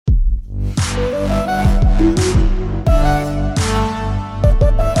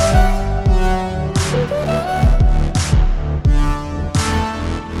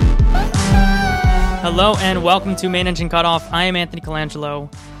Hello and welcome to Main Engine Cutoff. I am Anthony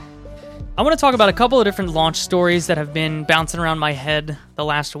Colangelo. I want to talk about a couple of different launch stories that have been bouncing around my head the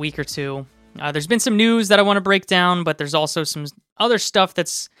last week or two. There's been some news that I want to break down, but there's also some other stuff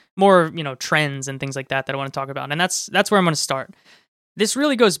that's more, trends and things like that I want to talk about. And that's where I'm going to start. This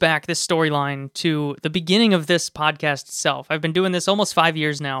really goes back, this storyline, to the beginning of this podcast itself. I've been doing this almost 5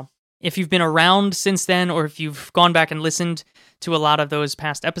 years now. If you've been around since then, or if you've gone back and listened to a lot of those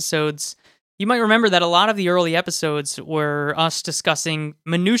past episodes, you might remember that a lot of the early episodes were us discussing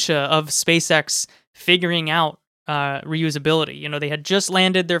minutia of SpaceX figuring out reusability. They had just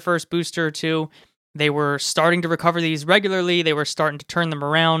landed their first booster or two. They were starting to recover these regularly. They were starting to turn them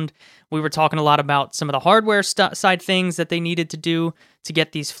around. We were talking a lot about some of the hardware side things that they needed to do to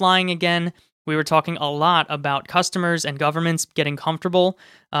get these flying again. We were talking a lot about customers and governments getting comfortable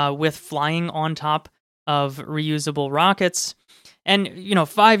with flying on top of reusable rockets. And,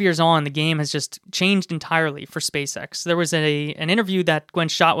 5 years on, the game has just changed entirely for SpaceX. There was an interview that Gwen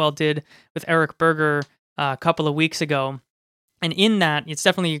Shotwell did with Eric Berger a couple of weeks ago. And in that, it's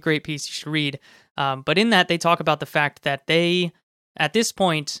definitely a great piece you should read. But in that, they talk about the fact that at this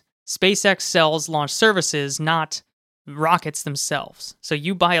point, SpaceX sells launch services, not rockets themselves. So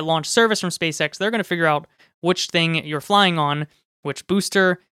you buy a launch service from SpaceX, they're going to figure out which thing you're flying on, which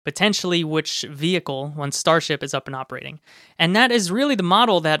booster, potentially which vehicle once Starship is up and operating. And that is really the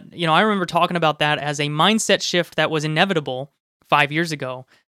model that, I remember talking about that as a mindset shift that was inevitable 5 years ago.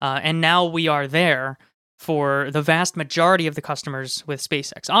 And now we are there for the vast majority of the customers with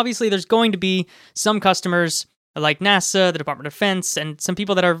SpaceX. Obviously, there's going to be some customers like NASA, the Department of Defense, and some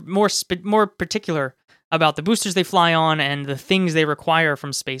people that are more particular about the boosters they fly on and the things they require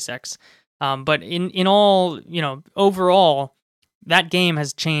from SpaceX. But in all, overall, that game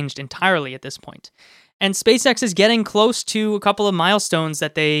has changed entirely at this point. And SpaceX is getting close to a couple of milestones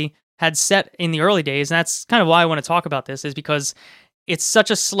that they had set in the early days. And that's kind of why I want to talk about this, is because it's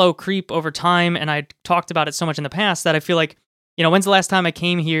such a slow creep over time. And I talked about it so much in the past that I feel like, when's the last time I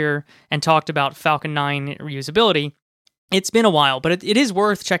came here and talked about Falcon 9 reusability? It's been a while, but it is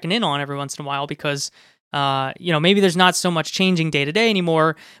worth checking in on every once in a while because maybe there's not so much changing day to day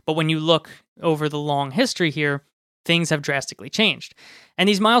anymore, but when you look over the long history here, things have drastically changed. And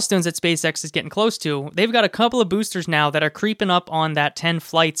these milestones that SpaceX is getting close to, they've got a couple of boosters now that are creeping up on that 10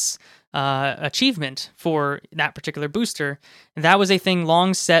 flights achievement for that particular booster. And that was a thing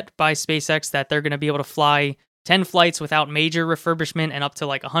long set by SpaceX that they're going to be able to fly 10 flights without major refurbishment and up to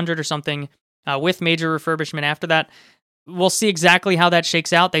like 100 or something with major refurbishment after that. We'll see exactly how that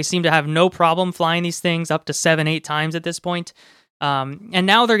shakes out. They seem to have no problem flying these things up to 7-8 times at this point. And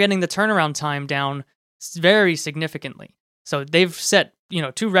now they're getting the turnaround time down very significantly. So they've set,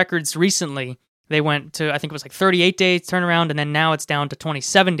 2 records recently. They went to, I think it was like 38 days turnaround, and then now it's down to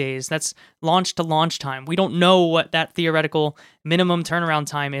 27 days. That's launch to launch time. We don't know what that theoretical minimum turnaround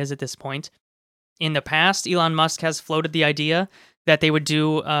time is at this point. In the past, Elon Musk has floated the idea that they would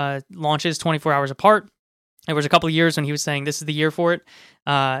do launches 24 hours apart. There was a couple of years when he was saying this is the year for it.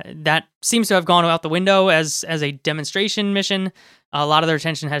 That seems to have gone out the window as a demonstration mission. A lot of their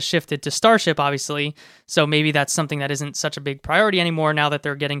attention has shifted to Starship, obviously. So maybe that's something that isn't such a big priority anymore now that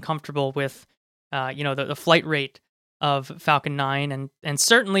they're getting comfortable with, the flight rate of Falcon 9. And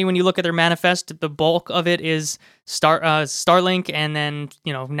certainly when you look at their manifest, the bulk of it is Starlink and then,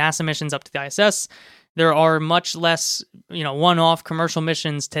 NASA missions up to the ISS. There are much less, one-off commercial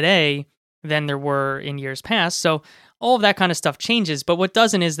missions today than there were in years past. So all of that kind of stuff changes. But what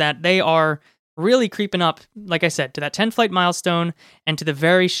doesn't is that they are really creeping up, like I said, to that 10-flight milestone and to the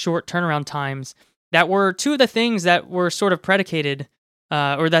very short turnaround times that were two of the things that were sort of predicated,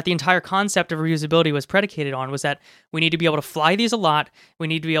 or that the entire concept of reusability was predicated on, was that we need to be able to fly these a lot, we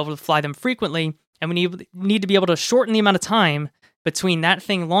need to be able to fly them frequently, and we need to be able to shorten the amount of time between that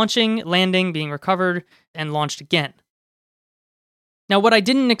thing launching, landing, being recovered, and launched again. Now, what I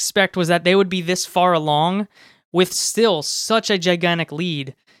didn't expect was that they would be this far along with still such a gigantic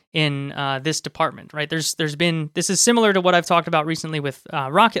lead in this department, right? This is similar to what I've talked about recently with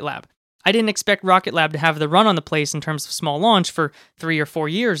Rocket Lab. I didn't expect Rocket Lab to have the run on the place in terms of small launch for 3 or 4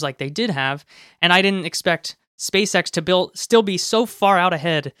 years like they did have, and I didn't expect SpaceX to still be so far out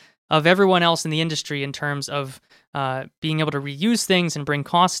ahead of everyone else in the industry in terms of being able to reuse things and bring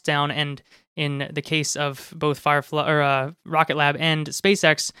costs down, and in the case of both Rocket Lab and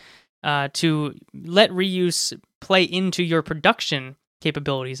SpaceX, to let reuse play into your production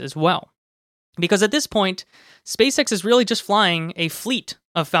capabilities as well. Because at this point, SpaceX is really just flying a fleet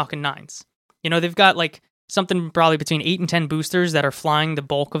of Falcon 9s. They've got like something probably between 8 and 10 boosters that are flying the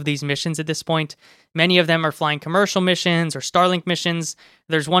bulk of these missions at this point. Many of them are flying commercial missions or Starlink missions.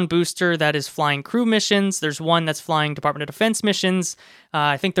 There's one booster that is flying crew missions. There's one that's flying Department of Defense missions.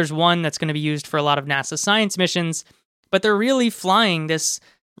 I think there's one that's going to be used for a lot of NASA science missions. But they're really flying this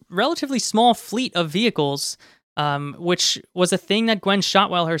relatively small fleet of vehicles, which was a thing that Gwen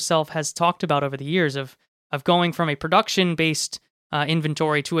Shotwell herself has talked about over the years of going from a production-based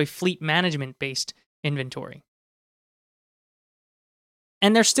inventory to a fleet management-based inventory.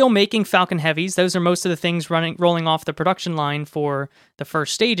 And they're still making Falcon Heavies. Those are most of the things rolling off the production line for the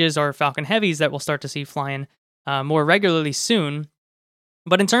first stages are Falcon Heavies that we'll start to see flying more regularly soon.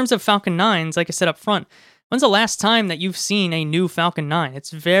 But in terms of Falcon 9s, like I said up front, when's the last time that you've seen a new Falcon 9? It's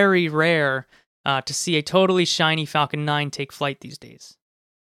very rare to see a totally shiny Falcon 9 take flight these days.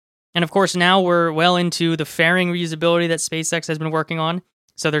 And of course, now we're well into the fairing reusability that SpaceX has been working on.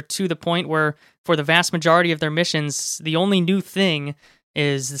 So they're to the point where, for the vast majority of their missions, the only new thing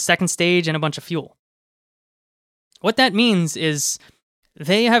is the second stage and a bunch of fuel. What that means is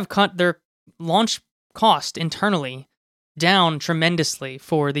they have cut their launch cost internally down tremendously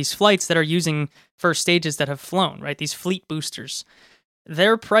for these flights that are using first stages that have flown, right? These fleet boosters.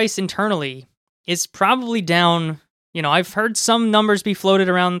 Their price internally is probably down. I've heard some numbers be floated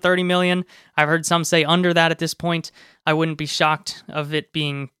around 30 million. I've heard some say under that at this point. I wouldn't be shocked of it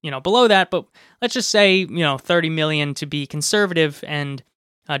being, below that, but let's just say, 30 million to be conservative and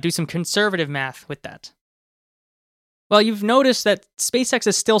do some conservative math with that. Well, you've noticed that SpaceX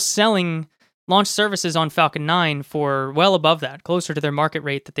is still selling launch services on Falcon 9 for well above that, closer to their market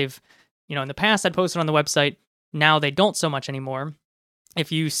rate that they've, in the past I'd posted on the website. Now they don't so much anymore.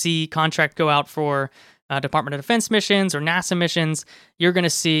 If you see contract go out for Department of Defense missions or NASA missions, you're going to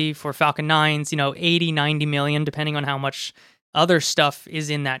see for Falcon 9s, 80, 90 million, depending on how much other stuff is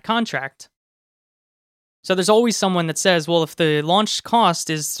in that contract. So there's always someone that says, well, if the launch cost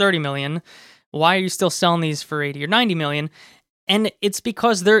is 30 million, why are you still selling these for 80 or 90 million? And it's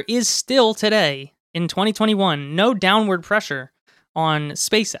because there is still today, in 2021, no downward pressure on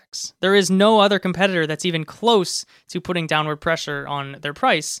SpaceX. There is no other competitor that's even close to putting downward pressure on their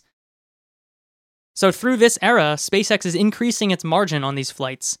price. So through this era, SpaceX is increasing its margin on these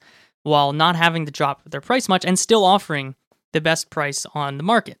flights while not having to drop their price much and still offering the best price on the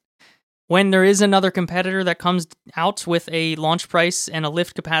market. When there is another competitor that comes out with a launch price and a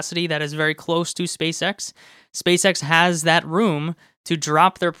lift capacity that is very close to SpaceX, SpaceX has that room to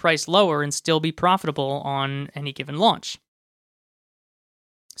drop their price lower and still be profitable on any given launch.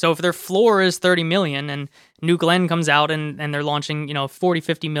 So if their floor is 30 million and New Glenn comes out and they're launching, 40,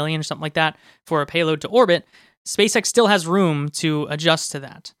 50 million or something like that for a payload to orbit, SpaceX still has room to adjust to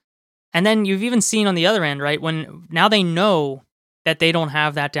that. And then you've even seen on the other end, right, when now they know that they don't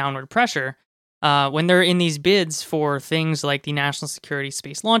have that downward pressure, when they're in these bids for things like the National Security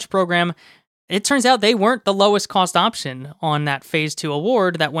Space Launch Program, it turns out they weren't the lowest cost option on that Phase 2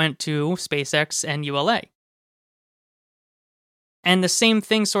 award that went to SpaceX and ULA. And the same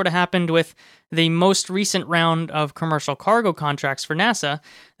thing sort of happened with the most recent round of commercial cargo contracts for NASA.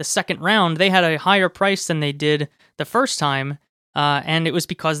 The second round, they had a higher price than they did the first time, and it was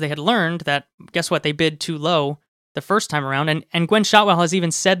because they had learned that, guess what, they bid too low the first time around. And Gwen Shotwell has even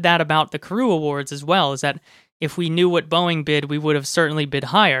said that about the Crew Awards as well, is that if we knew what Boeing bid, we would have certainly bid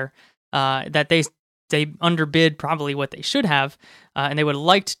higher, that they underbid probably what they should have, and they would have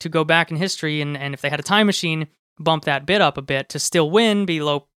liked to go back in history, and if they had a time machine, bump that bid up a bit to still win, be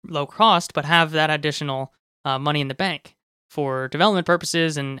low cost, but have that additional money in the bank for development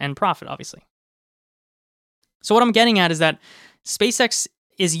purposes and profit, obviously. So what I'm getting at is that SpaceX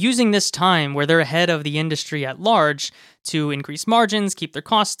is using this time where they're ahead of the industry at large to increase margins, keep their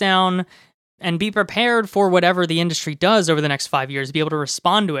costs down, and be prepared for whatever the industry does over the next 5 years, be able to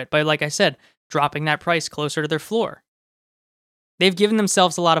respond to it by, like I said, dropping that price closer to their floor. They've given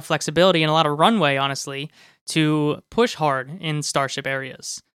themselves a lot of flexibility and a lot of runway, honestly, to push hard in Starship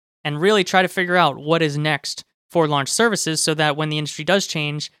areas and really try to figure out what is next for launch services so that when the industry does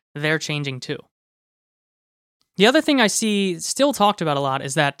change, they're changing too. The other thing I see still talked about a lot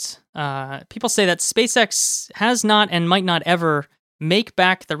is that people say that SpaceX has not and might not ever make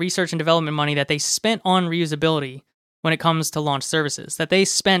back the research and development money that they spent on reusability when it comes to launch services. That they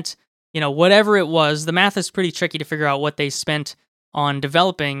spent, whatever it was. The math is pretty tricky to figure out what they spent on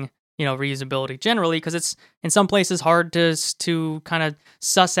developing reusability generally, because it's in some places hard to kind of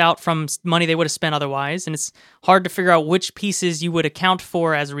suss out from money they would have spent otherwise, and it's hard to figure out which pieces you would account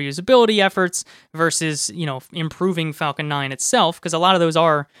for as reusability efforts versus improving Falcon 9 itself, because a lot of those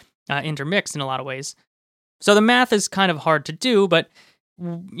are intermixed in a lot of ways. So the math is kind of hard to do, but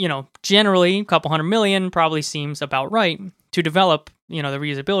generally a couple $100 million probably seems about right to develop, the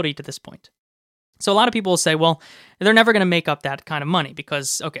reusability to this point. So a lot of people will say, well, they're never going to make up that kind of money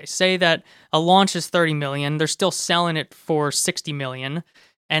because, okay, say that a launch is $30 million, they're still selling it for $60 million,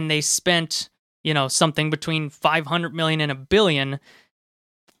 and they spent, something between $500 million and $1 billion,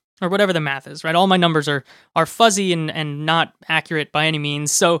 or whatever the math is, right? All my numbers are fuzzy and not accurate by any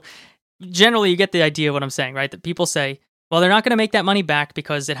means. So generally, you get the idea of what I'm saying, right? That people say, well, they're not going to make that money back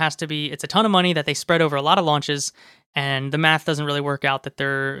because it's a ton of money that they spread over a lot of launches, and the math doesn't really work out that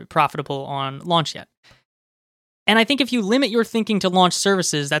they're profitable on launch yet. And I think if you limit your thinking to launch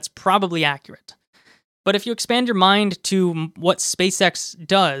services, that's probably accurate. But if you expand your mind to what SpaceX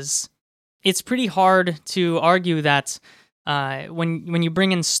does, it's pretty hard to argue that when you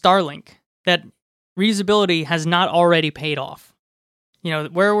bring in Starlink, that reusability has not already paid off.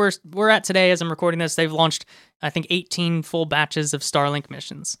 Where we're at today as I'm recording this, they've launched, I think, 18 full batches of Starlink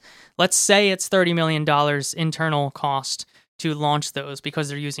missions. Let's say it's $30 million internal cost to launch those because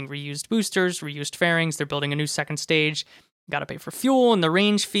they're using reused boosters, reused fairings, they're building a new second stage, got to pay for fuel and the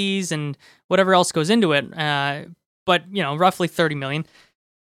range fees and whatever else goes into it. But roughly $30 million.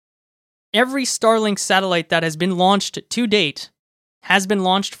 Every Starlink satellite that has been launched to date has been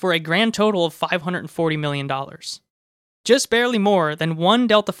launched for a grand total of $540 million. Just barely more than one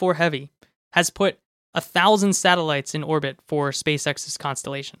Delta IV Heavy has put 1,000 satellites in orbit for SpaceX's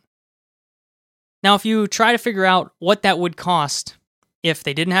constellation. Now, if you try to figure out what that would cost if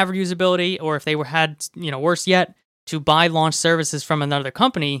they didn't have reusability, or if they had, worse yet, to buy launch services from another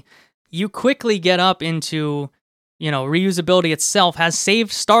company, you quickly get up into, reusability itself has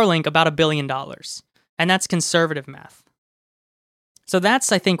saved Starlink about $1 billion. And that's conservative math. So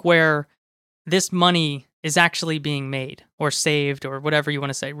that's, I think, where this money is actually being made or saved or whatever you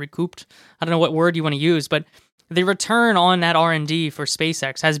want to say, recouped. I don't know what word you want to use, but the return on that R&D for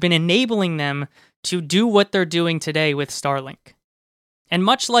SpaceX has been enabling them to do what they're doing today with Starlink. And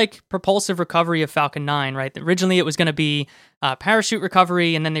much like propulsive recovery of Falcon 9, right? Originally it was going to be parachute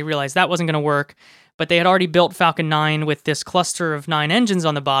recovery, and then they realized that wasn't going to work, but they had already built Falcon 9 with this cluster of 9 engines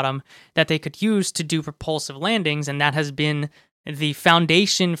on the bottom that they could use to do propulsive landings, and that has been the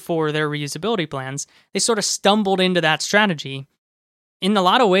foundation for their reusability plans. They sort of stumbled into that strategy. In a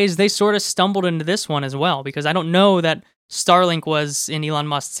lot of ways, they sort of stumbled into this one as well, because I don't know that Starlink was in Elon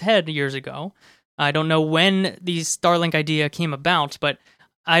Musk's head years ago. I don't know when the Starlink idea came about, but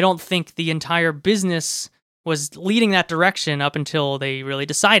I don't think the entire business was leading that direction up until they really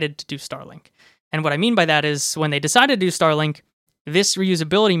decided to do Starlink. And what I mean by that is when they decided to do Starlink, this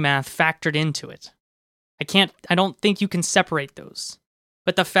reusability math factored into it. I don't think you can separate those.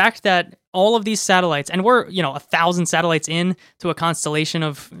 But the fact that all of these satellites, and we're, 1,000 satellites in to a constellation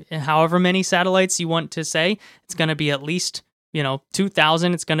of however many satellites you want to say, it's going to be at least,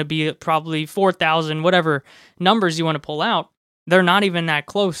 2,000, it's going to be probably 4,000, whatever numbers you want to pull out. They're not even that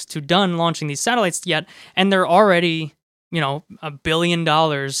close to done launching these satellites yet, and they're already, $1 billion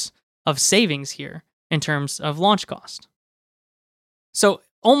of savings here in terms of launch cost. So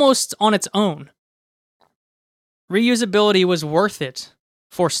almost on its own, reusability was worth it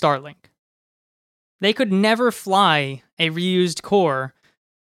for Starlink. They could never fly a reused core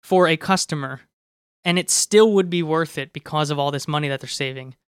for a customer, and it still would be worth it because of all this money that they're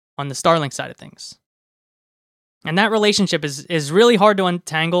saving on the Starlink side of things. And that relationship is really hard to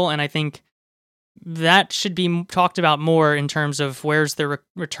untangle, and I think that should be talked about more in terms of where's the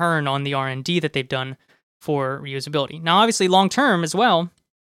return on the R&D that they've done for reusability. Now, obviously, long-term as well,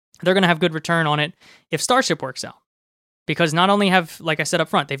 they're going to have good return on it if Starship works out. Because not only have, like I said up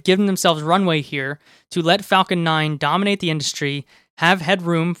front, they've given themselves runway here to let Falcon 9 dominate the industry, have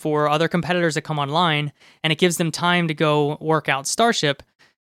headroom for other competitors that come online, and it gives them time to go work out Starship.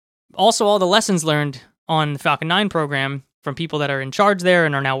 Also, all the lessons learned on the Falcon 9 program from people that are in charge there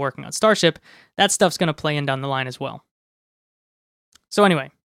and are now working on Starship, that stuff's going to play in down the line as well. So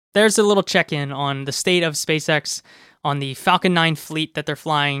anyway, there's a little check-in on the state of SpaceX, on the Falcon 9 fleet that they're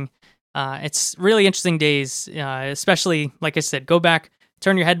flying. It's really interesting days, especially, like I said, go back,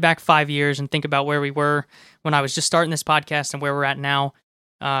 turn your head back 5 years and think about where we were when I was just starting this podcast and where we're at now.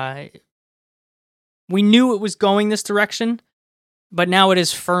 We knew it was going this direction, but now it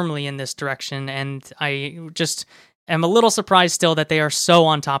is firmly in this direction, and I just am a little surprised still that they are so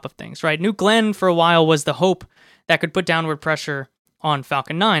on top of things, right? New Glenn for a while was the hope that could put downward pressure on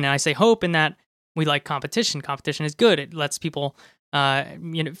Falcon 9, and I say hope in that we like competition. Competition is good. It lets people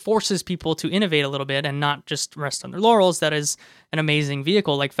forces people to innovate a little bit and not just rest on their laurels. That is an amazing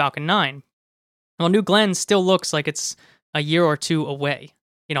vehicle like Falcon 9. Well, New Glenn still looks like it's a year or two away.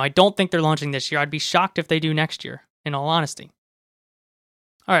 I don't think they're launching this year. I'd be shocked if they do next year, in all honesty.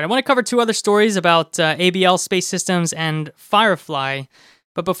 All right, I want to cover two other stories about ABL Space Systems and Firefly.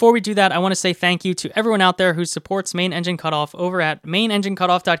 But before we do that, I want to say thank you to everyone out there who supports Main Engine Cutoff over at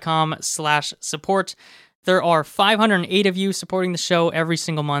mainenginecutoff.com/support. There are 508 of you supporting the show every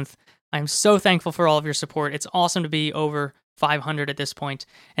single month. I'm so thankful for all of your support. It's awesome to be over 500 at this point.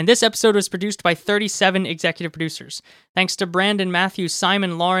 And this episode was produced by 37 executive producers. Thanks to Brandon, Matthew,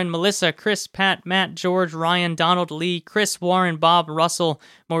 Simon, Lauren, Melissa, Chris, Pat, Matt, George, Ryan, Donald, Lee, Chris, Warren, Bob, Russell,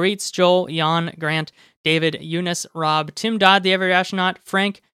 Moritz, Joel, Jan, Grant, David, Eunice, Rob, Tim Dodd, the Every Astronaut,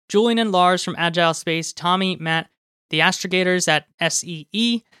 Frank, Julian and Lars from Agile Space, Tommy, Matt, the Astrogators at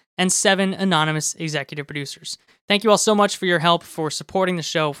SEE, and 7 anonymous executive producers. Thank you all so much for your help, for supporting the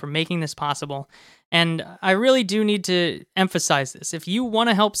show, for making this possible. And I really do need to emphasize this. If you want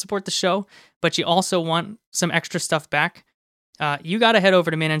to help support the show, but you also want some extra stuff back, you got to head over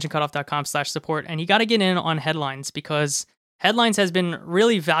to mainenginecutoff.com/support, and you got to get in on Headlines, because Headlines has been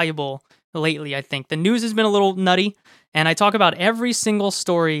really valuable lately, I think. The news has been a little nutty, and I talk about every single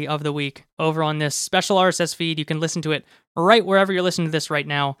story of the week over on this special RSS feed. You can listen to it right wherever you're listening to this right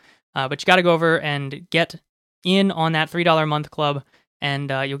now, but you got to go over and get in on that $3 a month club, and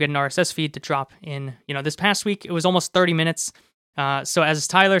you'll get an RSS feed to drop in. This past week, it was almost 30 minutes. So as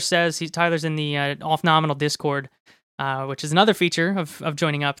Tyler says, Tyler's in the off-nominal Discord, which is another feature of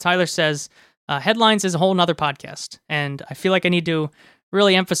joining up. Tyler says, Headlines is a whole nother podcast, and I feel like I need to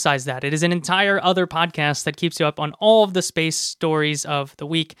really emphasize that. It is an entire other podcast that keeps you up on all of the space stories of the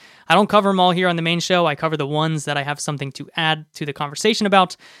week. I don't cover them all here on the main show. I cover the ones that I have something to add to the conversation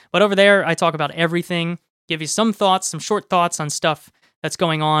about. But over there, I talk about everything, give you some thoughts, some short thoughts on stuff that's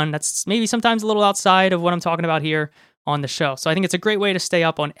going on that's maybe sometimes a little outside of what I'm talking about here on the show. So I think it's a great way to stay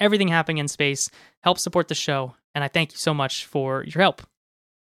up on everything happening in space, help support the show, and I thank you so much for your help.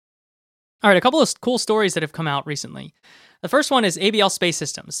 All right, a couple of cool stories that have come out recently. The first one is ABL Space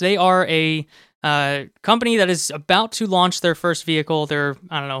Systems. They are a company that is about to launch their first vehicle. They're,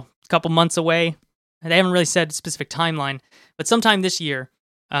 a couple months away. They haven't really said a specific timeline, but sometime this year,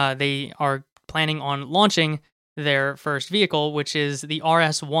 they are planning on launching their first vehicle, which is the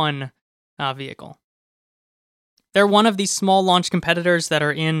RS-1 vehicle. They're one of these small launch competitors that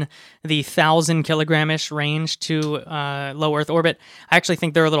are in the 1,000 kilogram-ish range to low Earth orbit. I actually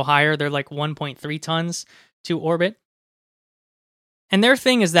think they're a little higher. They're like 1.3 tons to orbit. And their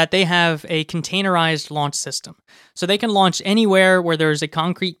thing is that they have a containerized launch system. So they can launch anywhere where there's a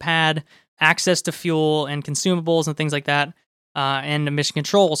concrete pad, access to fuel and consumables and things like that, and a mission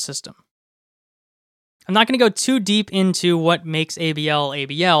control system. I'm not going to go too deep into what makes ABL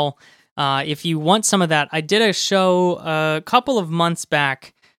ABL. If you want some of that, I did a show a couple of months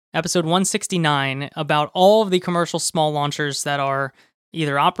back, episode 169, about all of the commercial small launchers that are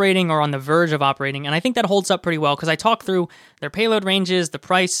either operating or on the verge of operating, and I think that holds up pretty well because I talk through their payload ranges, the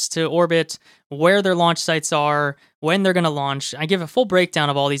price to orbit, where their launch sites are, when they're going to launch. I give a full breakdown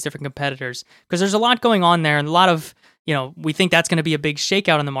of all these different competitors because there's a lot going on there and a lot of, we think that's going to be a big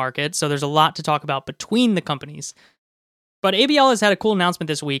shakeout in the market, so there's a lot to talk about between the companies. But ABL has had a cool announcement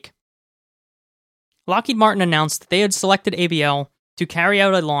this week. Lockheed Martin announced that they had selected ABL to carry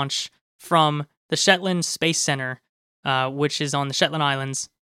out a launch from the Shetland Space Center, which is on the Shetland Islands.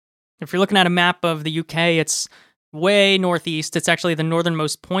 If you're looking at a map of the UK, it's way northeast. It's actually the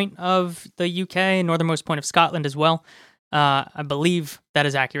northernmost point of the UK, northernmost point of Scotland as well. I believe that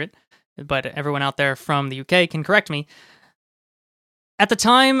is accurate, but everyone out there from the UK can correct me. At the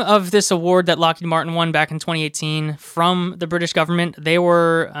time of this award that Lockheed Martin won back in 2018 from the British government, they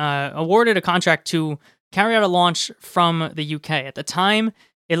were awarded a contract to carry out a launch from the UK. At the time,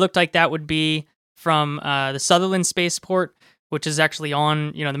 it looked like that would be from the Sutherland Spaceport, which is actually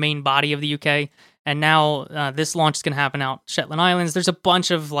on the main body of the UK. And now this launch is going to happen out Shetland Islands. There's a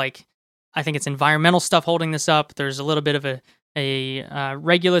bunch of I think it's environmental stuff holding this up. There's a little bit of a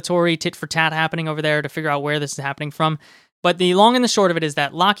regulatory tit for tat happening over there to figure out where this is happening from. But the long and the short of it is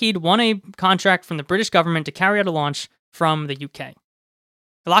that Lockheed won a contract from the British government to carry out a launch from the UK.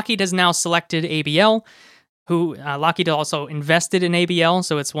 Lockheed has now selected ABL, who Lockheed also invested in ABL,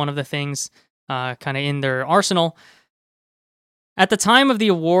 so it's one of the things kind of in their arsenal. At the time of the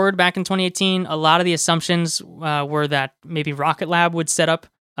award back in 2018, a lot of the assumptions were that maybe Rocket Lab would set up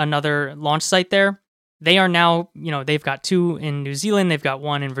another launch site there. They are now, they've got 2 in New Zealand, they've got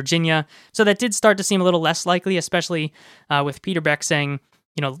 1 in Virginia. So that did start to seem a little less likely, especially with Peter Beck saying,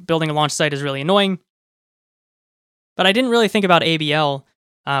 building a launch site is really annoying. But I didn't really think about ABL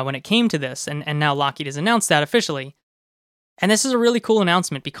when it came to this, and now Lockheed has announced that officially. And this is a really cool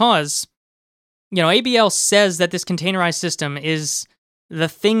announcement because, ABL says that this containerized system is the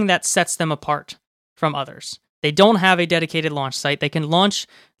thing that sets them apart from others. They don't have a dedicated launch site. They can launch,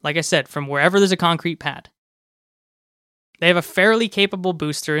 like I said, from wherever there's a concrete pad. They have a fairly capable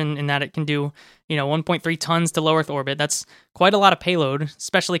booster in that it can do, 1.3 tons to low Earth orbit. That's quite a lot of payload,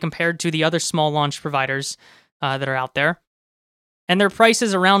 especially compared to the other small launch providers that are out there. And their price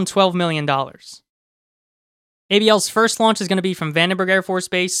is around $12 million. ABL's first launch is going to be from Vandenberg Air Force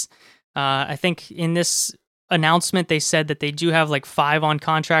Base. I think in this announcement, they said that they do have like 5 on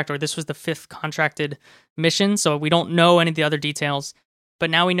contract, or this was the 5th contracted mission. So we don't know any of the other details. But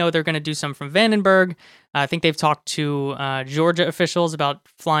now we know they're going to do some from Vandenberg. I think they've talked to Georgia officials about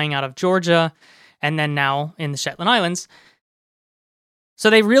flying out of Georgia, and then now in the Shetland Islands. So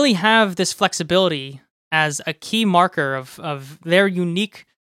they really have this flexibility as a key marker of their unique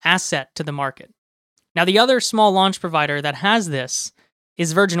asset to the market. Now, the other small launch provider that has this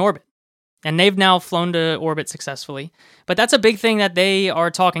is Virgin Orbit, and they've now flown to orbit successfully. But that's a big thing that they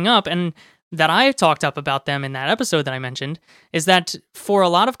are talking up, and that I talked up about them in that episode that I mentioned, is that for a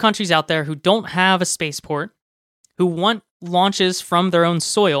lot of countries out there who don't have a spaceport, who want launches from their own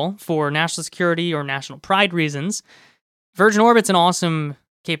soil for national security or national pride reasons, Virgin Orbit's an awesome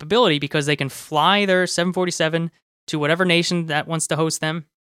capability because they can fly their 747 to whatever nation that wants to host them.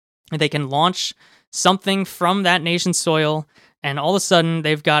 They can launch something from that nation's soil, and all of a sudden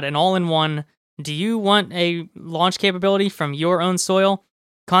they've got an all-in-one. Do you want a launch capability from your own soil?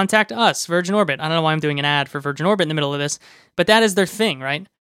 Contact us, Virgin Orbit. I don't know why I'm doing an ad for Virgin Orbit in the middle of this, but that is their thing, right?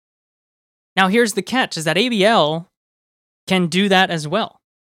 Now, here's the catch, is that ABL can do that as well.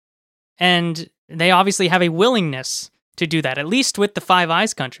 And they obviously have a willingness to do that, at least with the Five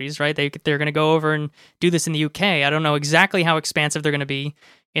Eyes countries, right? They're going to go over and do this in the UK. I don't know exactly how expansive they're going to be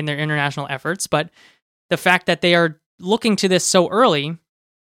in their international efforts, but the fact that they are looking to this so early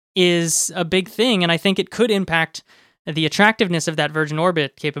is a big thing, and I think it could impact the attractiveness of that Virgin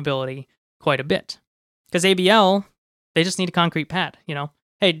Orbit capability quite a bit. Because ABL, they just need a concrete pad,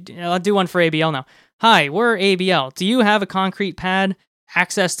 Hey, I'll do one for ABL now. Hi, we're ABL. Do you have a concrete pad,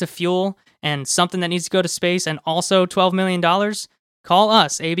 access to fuel, and something that needs to go to space, and also $12 million? Call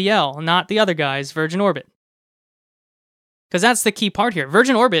us, ABL, not the other guys, Virgin Orbit. Because that's the key part here.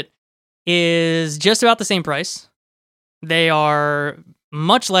 Virgin Orbit is just about the same price. They are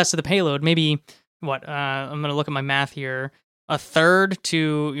much less of the payload, maybe I'm going to look at my math here, a third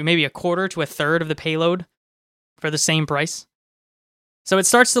to maybe a quarter to a third of the payload for the same price. So it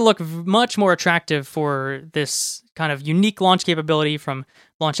starts to look much more attractive for this kind of unique launch capability from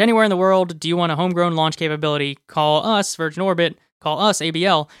launch anywhere in the world. Do you want a homegrown launch capability? Call us, Virgin Orbit. Call us,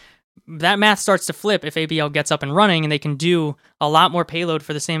 ABL. That math starts to flip if ABL gets up and running, and they can do a lot more payload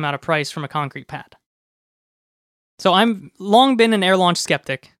for the same amount of price from a concrete pad. So I've long been an air launch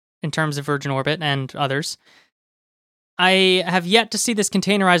skeptic in terms of Virgin Orbit and others. I have yet to see this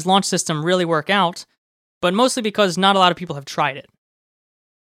containerized launch system really work out, but mostly because not a lot of people have tried it.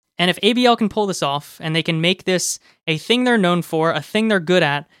 And if ABL can pull this off, and they can make this a thing they're known for, a thing they're good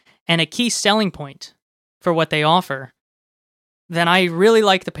at, and a key selling point for what they offer, then I really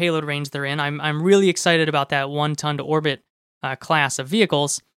like the payload range they're in. I'm really excited about that 1 ton to orbit class of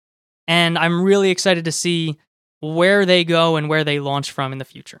vehicles, and I'm really excited to see where they go and where they launch from in the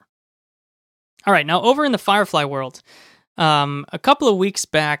future. All right, now over in the Firefly world, a couple of weeks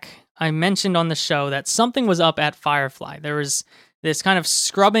back, I mentioned on the show that something was up at Firefly. There was this kind of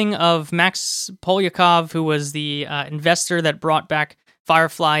scrubbing of Max Polyakov, who was the investor that brought back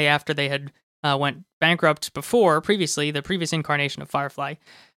Firefly after they had went bankrupt previously, the previous incarnation of Firefly.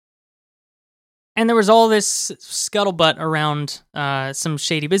 And there was all this scuttlebutt around some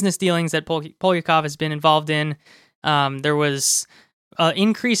shady business dealings that Polyakov has been involved in. There was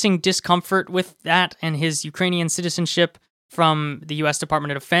increasing discomfort with that and his Ukrainian citizenship from the U.S.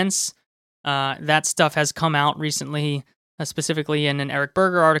 Department of Defense. That stuff has come out recently, specifically in an Eric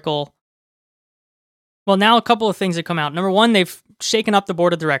Berger article. Well, now a couple of things have come out. Number one, they've shaken up the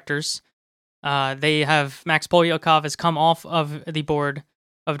board of directors. Max Polyakov has come off of the board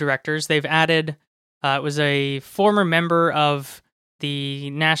of directors. They've added, it was a former member of the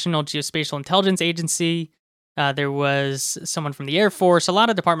National Geospatial Intelligence Agency. There was someone from the Air Force, a lot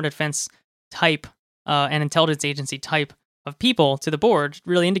of Department of Defense type and intelligence agency type of people to the board,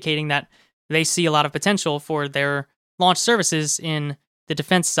 really indicating that they see a lot of potential for their launch services in the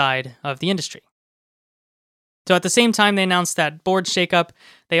defense side of the industry. So at the same time they announced that board shakeup,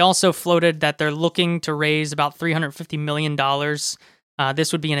 they also floated that they're looking to raise about $350 million.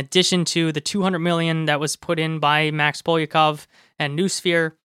 This would be in addition to the $200 million that was put in by Max Polyakov and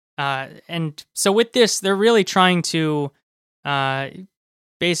Noosphere. And so with this, they're really trying to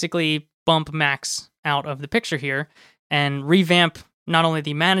basically bump Max out of the picture here and revamp not only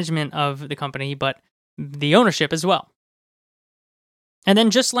the management of the company, but the ownership as well. And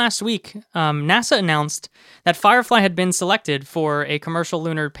then just last week, NASA announced that Firefly had been selected for a Commercial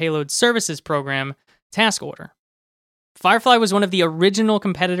Lunar Payload Services Program task order. Firefly was one of the original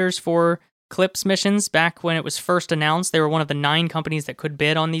competitors for CLPS missions back when it was first announced. They were one of the 9 companies that could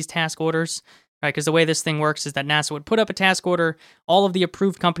bid on these task orders, right? Because the way this thing works is that NASA would put up a task order, all of the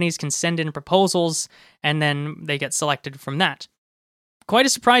approved companies can send in proposals, and then they get selected from that. Quite a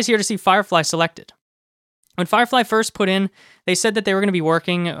surprise here to see Firefly selected. When Firefly first put in, they said that they were going to be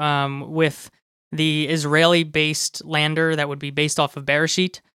working with the Israeli-based lander that would be based off of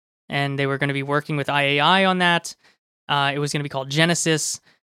Beresheet, and they were going to be working with IAI on that. It was going to be called Genesis.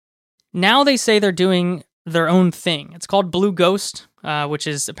 Now they say they're doing their own thing. It's called Blue Ghost, which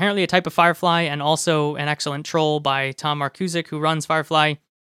is apparently a type of Firefly and also an excellent troll by Tom Markusic, who runs Firefly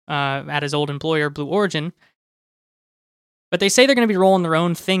at his old employer, Blue Origin. But they say they're going to be rolling their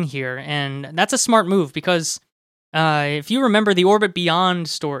own thing here, and that's a smart move because if you remember the Orbit Beyond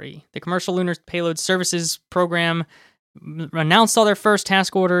story, the Commercial Lunar Payload Services Program announced all their first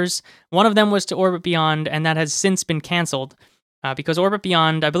task orders. One of them was to Orbit Beyond, and that has since been canceled because Orbit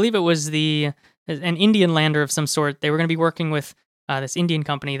Beyond, I believe it was an Indian lander of some sort. They were going to be working with this Indian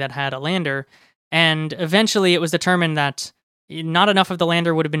company that had a lander, and eventually it was determined that not enough of the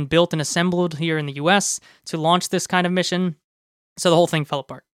lander would have been built and assembled here in the US to launch this kind of mission, so the whole thing fell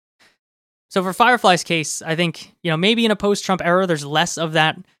apart. So for Firefly's case, I think, maybe in a post-Trump era, there's less of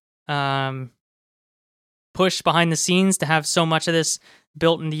that push behind the scenes to have so much of this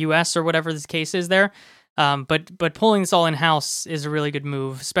built in the US or whatever the case is there. But pulling this all in-house is a really good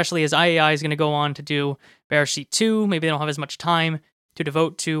move, especially as IAI is going to go on to do Beresheet 2. Maybe they don't have as much time to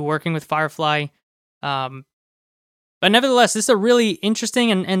devote to working with Firefly. But nevertheless, this is a really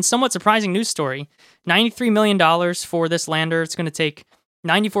interesting and somewhat surprising news story. $93 million for this lander. It's going to take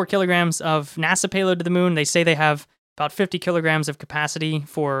 94 kilograms of NASA payload to the moon. They say they have about 50 kilograms of capacity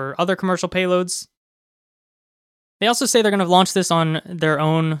for other commercial payloads. They also say they're going to launch this on their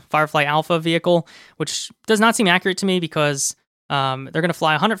own Firefly Alpha vehicle, which does not seem accurate to me because they're going to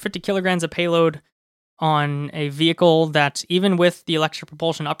fly 150 kilograms of payload on a vehicle that, even with the electric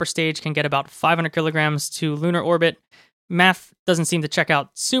propulsion upper stage, can get about 500 kilograms to lunar orbit. Math doesn't seem to check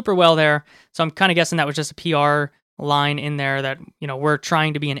out super well there, so I'm kind of guessing that was just a PR line in there that, we're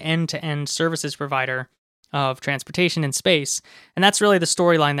trying to be an end-to-end services provider of transportation in space. And that's really the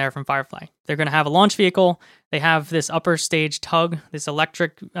storyline there from Firefly. They're going to have a launch vehicle. They have this upper stage tug, this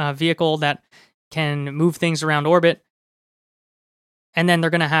electric vehicle that can move things around orbit. And then they're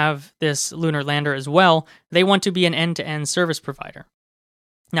going to have this lunar lander as well. They want to be an end-to-end service provider.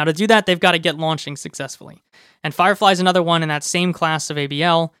 Now, to do that, they've got to get launching successfully. And Firefly is another one in that same class of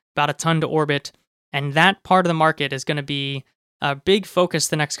ABL, about a ton to orbit. And that part of the market is going to be a big focus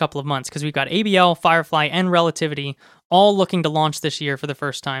the next couple of months because we've got ABL, Firefly, and Relativity all looking to launch this year for the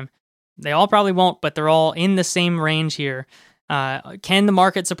first time. They all probably won't, but they're all in the same range here. Can the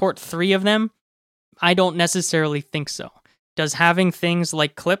market support 3 of them? I don't necessarily think so. Does having things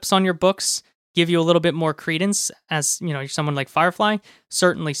like CLPS on your books give you a little bit more credence as, someone like Firefly?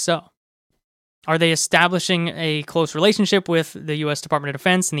 Certainly so. Are they establishing a close relationship with the U.S. Department of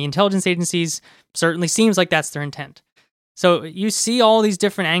Defense and the intelligence agencies? Certainly seems like that's their intent. So you see all these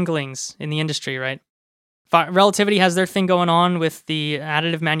different anglings in the industry, right? Relativity has their thing going on with the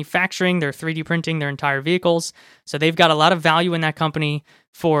additive manufacturing. They're 3D printing their entire vehicles. So they've got a lot of value in that company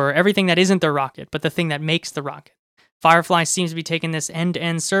for everything that isn't their rocket, but the thing that makes the rocket. Firefly seems to be taking this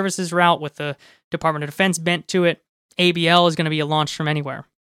end-to-end services route with the Department of Defense bent to it. ABL is going to be a launch from anywhere.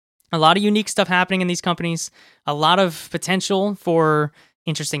 A lot of unique stuff happening in these companies, a lot of potential for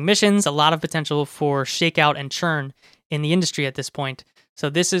interesting missions, a lot of potential for shakeout and churn in the industry at this point. So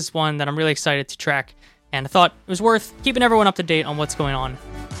this is one that I'm really excited to track, and I thought it was worth keeping everyone up to date on what's going on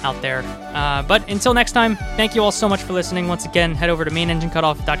out there. But until next time, thank you all so much for listening. Once again, head over to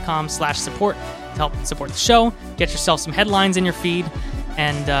mainenginecutoff.com/support to help support the show. Get yourself some headlines in your feed.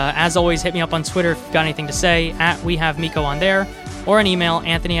 And as always, hit me up on Twitter if you've got anything to say, @WeHaveMiko on there, or an email,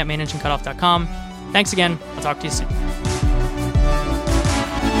 anthony@mainenginecutoff.com. Thanks again. I'll talk to you soon.